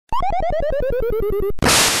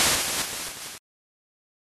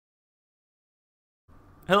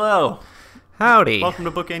Hello. Howdy. Welcome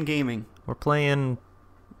to Bookend Gaming. We're playing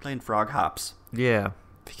Frog Hops. Yeah.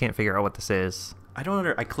 If you can't figure out what this is. I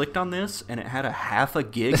clicked on this and it had a half a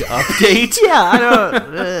gig update. Yeah, I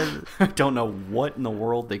don't. I don't know what in the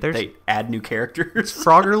world they add new characters.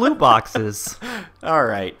 Frogger loot boxes. All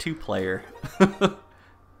right, 2-player.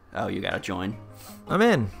 Oh, you gotta join. I'm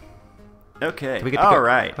in. Okay. All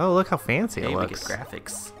right. Oh, look how fancy it We get looks.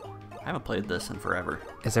 graphics. I haven't played this in forever.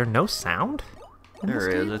 Is there no sound? There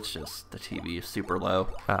is. It's just the TV is super low.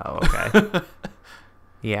 Oh, okay.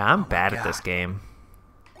 Yeah, I'm bad at this game.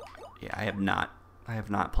 Yeah, I have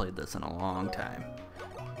not played this in a long time.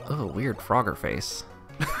 Oh, weird Frogger face.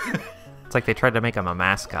 It's like they tried to make him a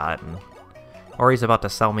mascot, or he's about to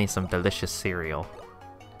sell me some delicious cereal.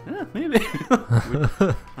 Maybe.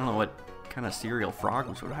 I don't know what kind of cereal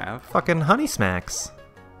frogs would have. Fucking Honey Smacks.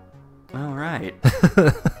 All right.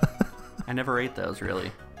 I never ate those,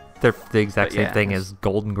 really. They're the exact same thing as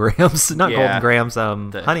Golden Grams. Not Golden Grams,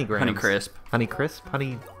 Honey Grams. Honey Crisp. Honey Crisp?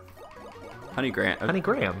 Honey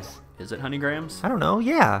Grams. Is it Honey Grams? I don't know.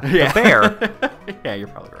 Yeah. The bear. Yeah, you're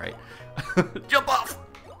probably right. Jump off!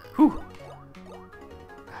 Whew.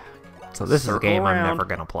 So this is a game I'm never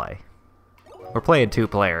going to play. We're playing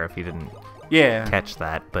 2-player if you didn't catch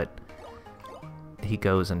that, but he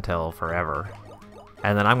goes until forever.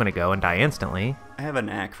 And then I'm going to go and die instantly. I have a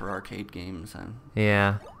knack for arcade games. I'm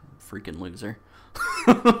freaking loser.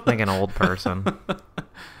 Like an old person.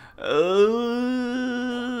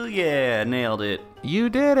 Oh, yeah, nailed it. You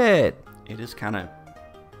did it. It is kind of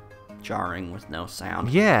jarring with no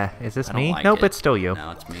sound. Yeah, is this me? Like nope, it's still you.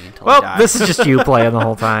 No, it's me until I die. Well, this is just you playing the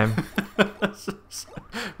whole time.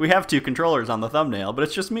 We have 2 controllers on the thumbnail, but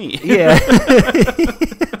it's just me. Yeah.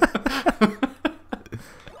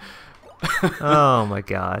 Oh my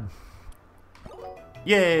god.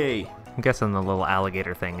 Yay! I'm guessing the little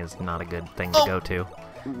alligator thing is not a good thing to go to.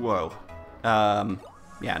 Whoa.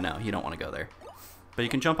 Yeah, no, you don't want to go there. But you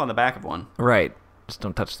can jump on the back of one. Right. Just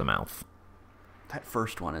don't touch the mouth. That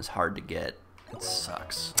first one is hard to get. It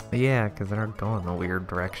sucks. Yeah, because they're going a weird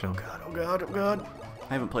direction. Oh god, oh god, oh god.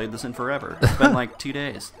 I haven't played this in forever. It's been like 2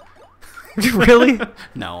 days. Really?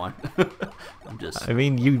 No, I'm just... I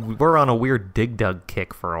mean, you were on a weird dig-dug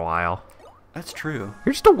kick for a while. That's true.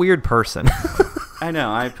 You're just a weird person. I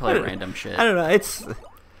know, I play random shit. I don't know,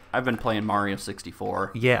 I've been playing Mario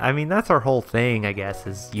 64. Yeah, I mean, that's our whole thing, I guess,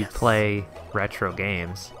 is you play retro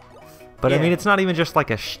games. But, I mean, it's not even just like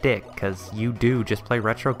a shtick, because you do just play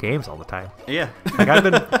retro games all the time. Yeah.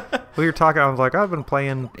 Like, we were talking, I was like, I've been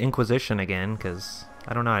playing Inquisition again, because,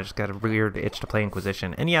 I don't know, I just got a weird itch to play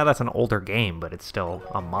Inquisition. And yeah, that's an older game, but it's still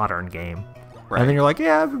a modern game. Right. And then you're like,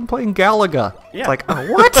 yeah, I've been playing Galaga. Yeah. It's like,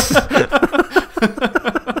 oh, what?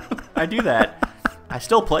 I do that. I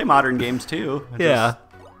still play modern games, too. I just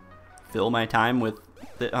fill my time with...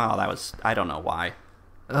 I don't know why.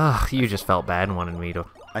 Ugh, you just felt bad and wanted me to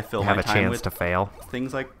have a chance to fail.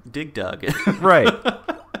 Things like Dig Dug. Right.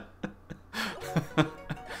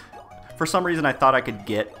 For some reason, I thought I could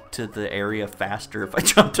get to the area faster if I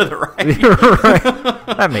jumped to the right. Right.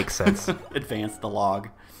 That makes sense. Advance the log.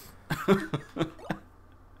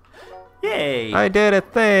 Yay! I did a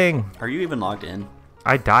thing. Are you even logged in?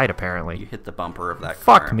 I died, apparently. You hit the bumper of that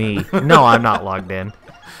car. Fuck me. No, I'm not logged in.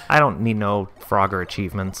 I don't need no Frogger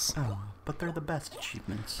achievements. Oh, but they're the best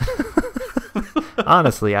achievements.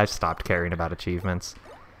 Honestly, I've stopped caring about achievements.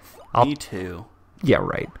 Me too. Yeah,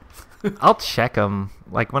 right. I'll check them.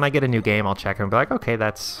 Like, when I get a new game, I'll check them and be like, okay,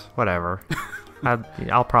 that's whatever.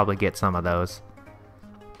 I'll probably get some of those.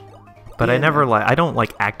 But I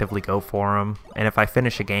don't actively go for them. And if I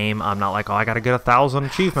finish a game, I'm not like, oh, I gotta get 1,000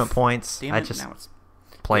 achievement points. Damn I just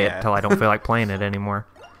play it till I don't feel like playing it anymore.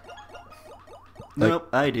 Nope,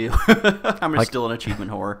 I do. I'm still an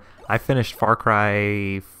achievement whore. I finished Far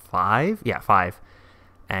Cry 5? Yeah, 5.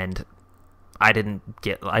 And I didn't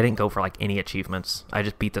go for like any achievements. I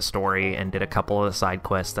just beat the story and did a couple of the side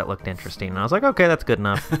quests that looked interesting. And I was like, okay, that's good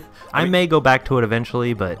enough. I may go back to it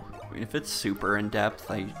eventually, but if it's super in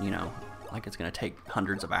depth, like it's gonna take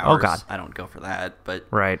hundreds of hours. Oh god, I don't go for that. But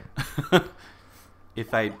right.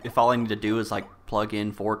 if all I need to do is like plug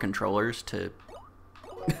in 4 controllers to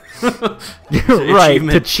right,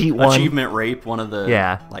 to cheat one. Achievement rape one of the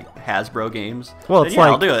like Hasbro games. Well, it's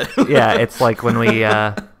like, I'll do it. Yeah, it's like when we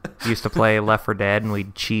used to play Left 4 Dead and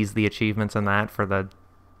we'd cheese the achievements in that for the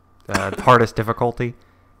hardest difficulty.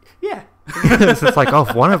 Yeah. So it's like, oh,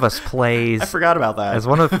 if one of us plays... I forgot about that. If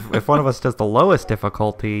one of us does the lowest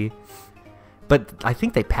difficulty... But I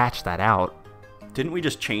think they patched that out. Didn't we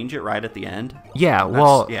just change it right at the end? Yeah,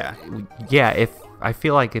 Yeah, if I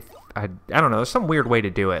feel like if I don't know, there's some weird way to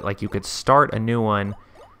do it. Like you could start a new one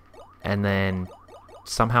and then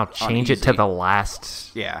somehow change it to the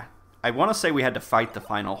last. Yeah. I want to say we had to fight the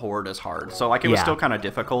final horde as hard. So like it was still kind of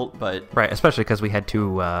difficult, but right, especially because we had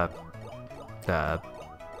two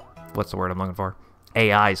what's the word I'm looking for?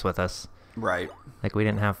 AIs with us. Right. Like we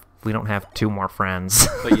don't have two more friends.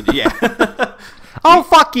 But yeah. Oh,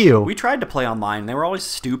 fuck you! We tried to play online. They were always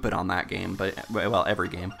stupid on that game, but, well, every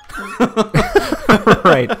game.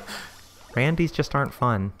 Right. Randy's just aren't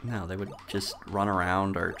fun. No, they would just run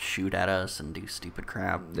around or shoot at us and do stupid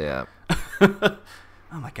crap. Yeah. Oh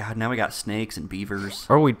my god, now we got snakes and beavers.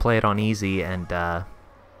 Or we'd play it on easy and,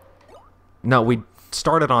 no, we'd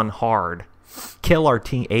start it on hard, kill our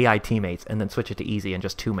AI teammates, and then switch it to easy and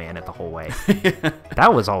just two-man it the whole way.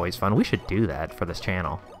 That was always fun. We should do that for this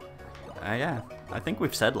channel. Yeah. I think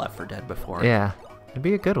we've said Left 4 Dead before. Yeah. It'd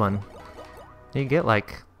be a good one. You get,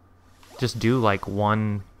 like, just do, like,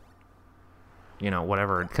 one, you know,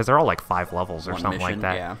 whatever, because they're all, like, 5 levels or something like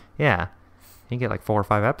that. Yeah. Yeah. You get, like, 4 or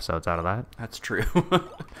 5 episodes out of that. That's true.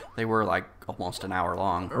 They were, like, almost an hour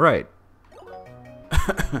long. Right.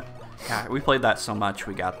 Yeah, we played that so much,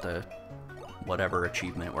 we got the whatever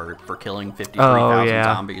achievement for killing 53,000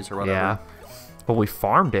 zombies or whatever. Yeah. Well, we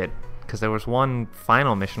farmed it. Because there was one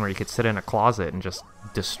final mission where you could sit in a closet and just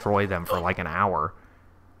destroy them for like an hour.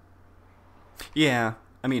 Yeah,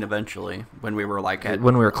 I mean, eventually, when we were like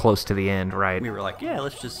when we were close to the end, right? We were like, yeah,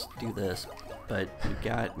 let's just do this. But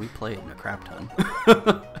we played a crap ton.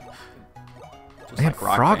 Man, like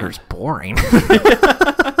Frogger's boring.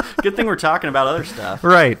 Good thing we're talking about other stuff,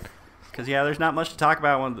 right? Because yeah, there's not much to talk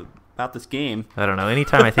about about this game. I don't know.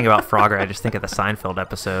 Anytime I think about Frogger, I just think of the Seinfeld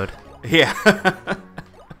episode. Yeah.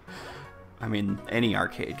 I mean, any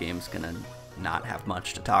arcade game's gonna not have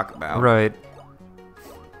much to talk about. Right.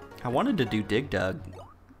 I wanted to do Dig Dug,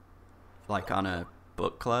 like on a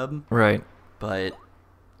book club. Right. But,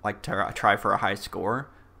 like, to try for a high score.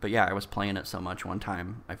 But yeah, I was playing it so much one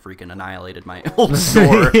time, I freaking annihilated my old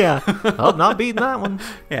score. Yeah. Oh, not beating that one.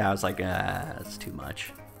 Yeah, I was like, that's too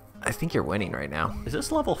much. I think you're winning right now. Is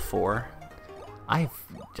this level 4? I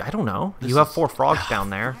don't know. You have 4 frogs down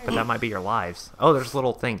there, but that might be your lives. Oh, there's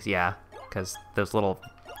little things, yeah. Because those little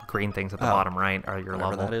green things at the bottom right are your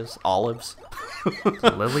level. That is olives.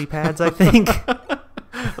 Lily pads, I think.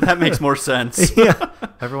 That makes more sense. Yeah.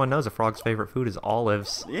 Everyone knows a frog's favorite food is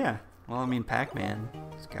olives. Yeah. Well, I mean, Pac-Man,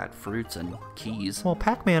 he's got fruits and keys. Well,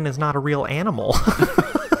 Pac-Man is not a real animal.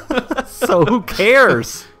 So who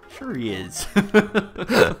cares? Sure he is.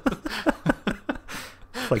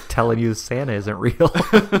 It's like telling you Santa isn't real.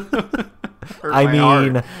 I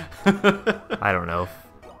mean, I don't know.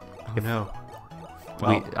 No.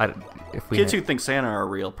 Well, if we kids who think Santa are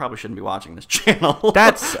real probably shouldn't be watching this channel.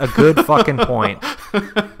 That's a good fucking point.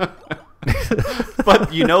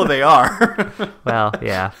 But you know they are. Well,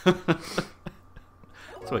 yeah. That's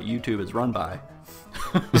what YouTube is run by.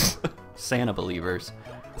 Santa believers.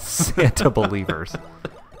 Santa believers.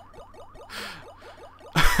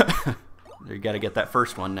 You got to get that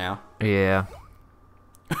first one now. Yeah.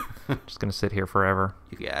 Just gonna sit here forever.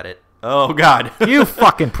 You got it. Oh, God. You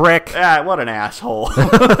fucking prick. Ah, what an asshole.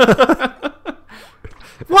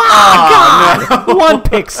 Wow, God! No. 1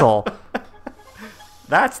 pixel.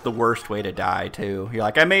 That's the worst way to die, too. You're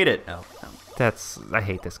like, I made it. No. I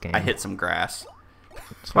hate this game. I hit some grass.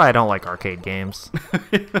 That's why I don't like arcade games.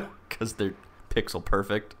 Because they're pixel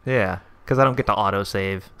perfect. Yeah, because I don't get to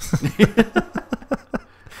autosave.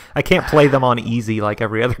 I can't play them on easy like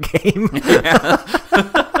every other game.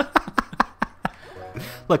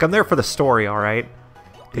 Look, I'm there for the story, all right?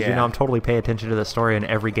 Because you know I'm totally paying attention to the story in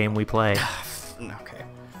every game we play. Okay.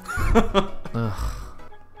 Ugh.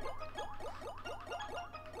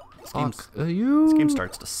 This game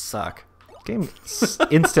starts to suck. Game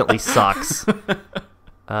instantly sucks.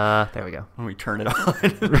 There we go. When we turn it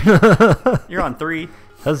on. You're on 3.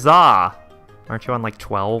 Huzzah! Aren't you on like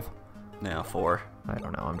 12? No, 4. I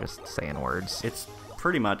don't know. I'm just saying words. It's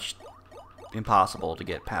pretty much impossible to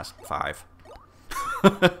get past 5.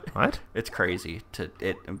 What? It's crazy.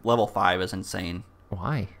 Level 5 is insane.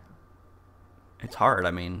 Why? It's hard.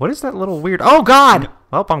 I mean, what is that little weird? Oh God!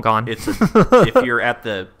 Well, I'm gone. If you're at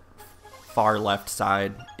the far left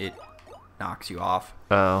side, it knocks you off.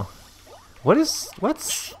 Oh. What's?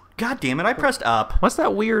 God damn it! I pressed up. What's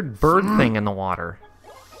that weird bird thing in the water?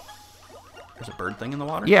 There's a bird thing in the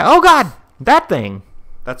water? Yeah. Oh God! That thing.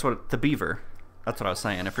 That's the beaver. That's what I was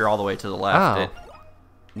saying. If you're all the way to the left, it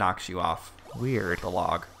knocks you off. Weird. The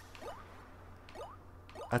log.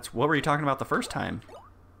 What were you talking about the first time?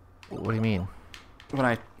 What do you mean? When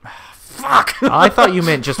I... Fuck! I thought you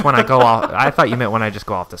meant just when I go off... I thought you meant when I just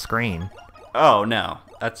go off the screen. Oh, no.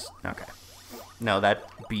 That's... Okay. No, that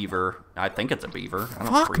beaver... I think it's a beaver. I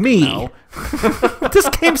don't Fuck freaking me! know. This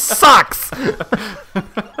game sucks!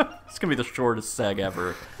 It's gonna be the shortest seg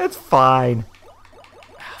ever. It's fine.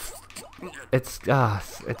 It's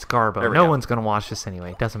Garbo. No one's gonna watch this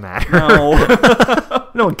anyway. It doesn't matter. No.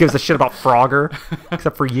 No one gives a shit about Frogger,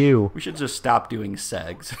 except for you. We should just stop doing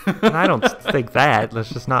segs. And I don't think that. Let's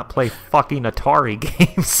just not play fucking Atari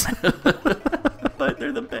games. But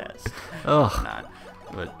they're the best. Ugh. Not.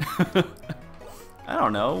 But I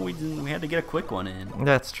don't know. We had to get a quick one in.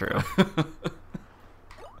 That's true. I'm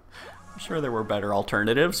sure there were better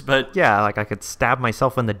alternatives, but Yeah, like I could stab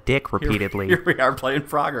myself in the dick repeatedly. Here we are playing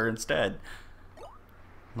Frogger instead.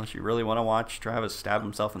 Unless you really want to watch Travis stab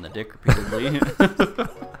himself in the dick repeatedly.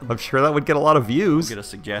 I'm sure that would get a lot of views. Get a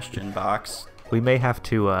suggestion box. We may have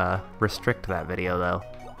to restrict that video, though.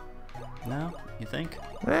 No? You think?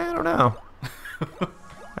 I don't know.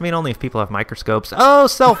 I mean, only if people have microscopes. Oh,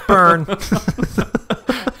 self-burn!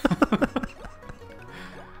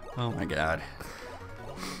 Oh my god.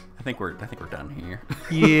 I think we're done here.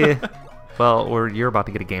 Yeah. Well, you're about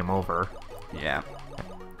to get a game over. Yeah.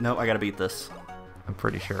 No, I gotta beat this. I'm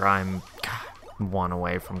pretty sure I'm one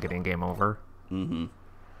away from getting game over. Mm-hmm.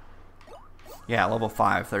 Yeah, level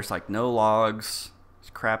 5. There's like no logs.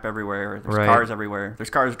 There's crap everywhere. There's cars everywhere.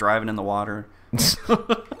 There's cars driving in the water.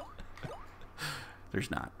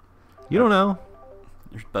 There's not. You don't know.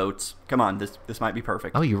 There's boats. Come on, this might be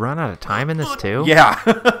perfect. Oh, you run out of time in this too? Yeah.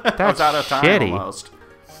 That's I was out of time shitty. almost.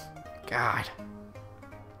 God.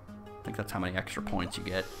 I think that's how many extra points you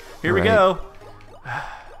get. Here we go.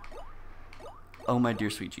 Oh my dear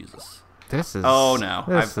sweet Jesus. This is... Oh no,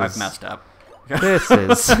 I've messed up. This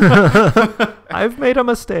is... I've made a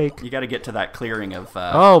mistake. You got to get to that clearing of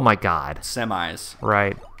Oh my god. semis.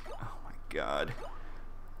 Right. Oh my god.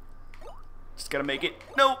 Just gotta make it.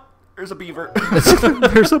 Nope. There's a beaver.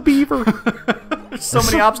 There's a beaver. There's so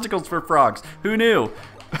many obstacles for frogs. Who knew?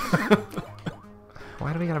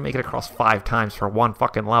 Why do we gotta make it across 5 times for one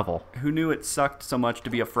fucking level? Who knew it sucked so much to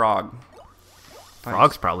be a frog?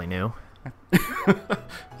 Frogs probably knew.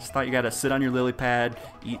 Just thought you gotta sit on your lily pad,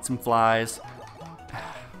 eat some flies.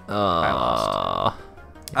 I lost.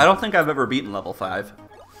 I don't think I've ever beaten level 5.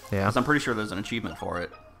 Yeah. Because I'm pretty sure there's an achievement for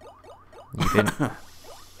it. You didn't.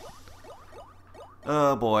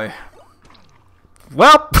 Oh boy.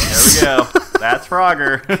 Well. There we go. That's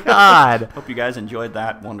Frogger. God. Hope you guys enjoyed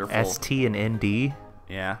that wonderful. ST and ND.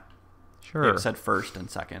 Yeah. Sure. It said first and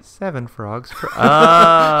second. 7 frogs. There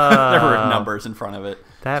were numbers in front of it.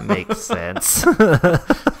 That makes sense.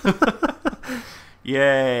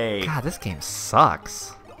 Yay. God, this game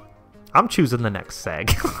sucks. I'm choosing the next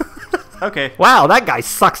seg. Okay. Wow, that guy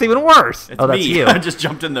sucks even worse. It's that's me. you. I just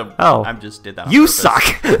jumped in the... Oh. I just did that on You purpose.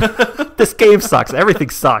 suck. This game sucks.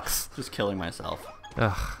 Everything sucks. Just killing myself.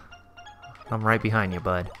 Ugh. I'm right behind you,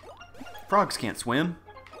 bud. Frogs can't swim.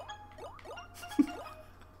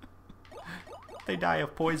 They die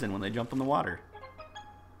of poison when they jump in the water.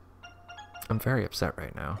 I'm very upset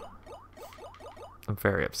right now. I'm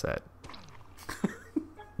very upset.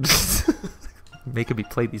 Making me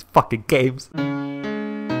play these fucking games.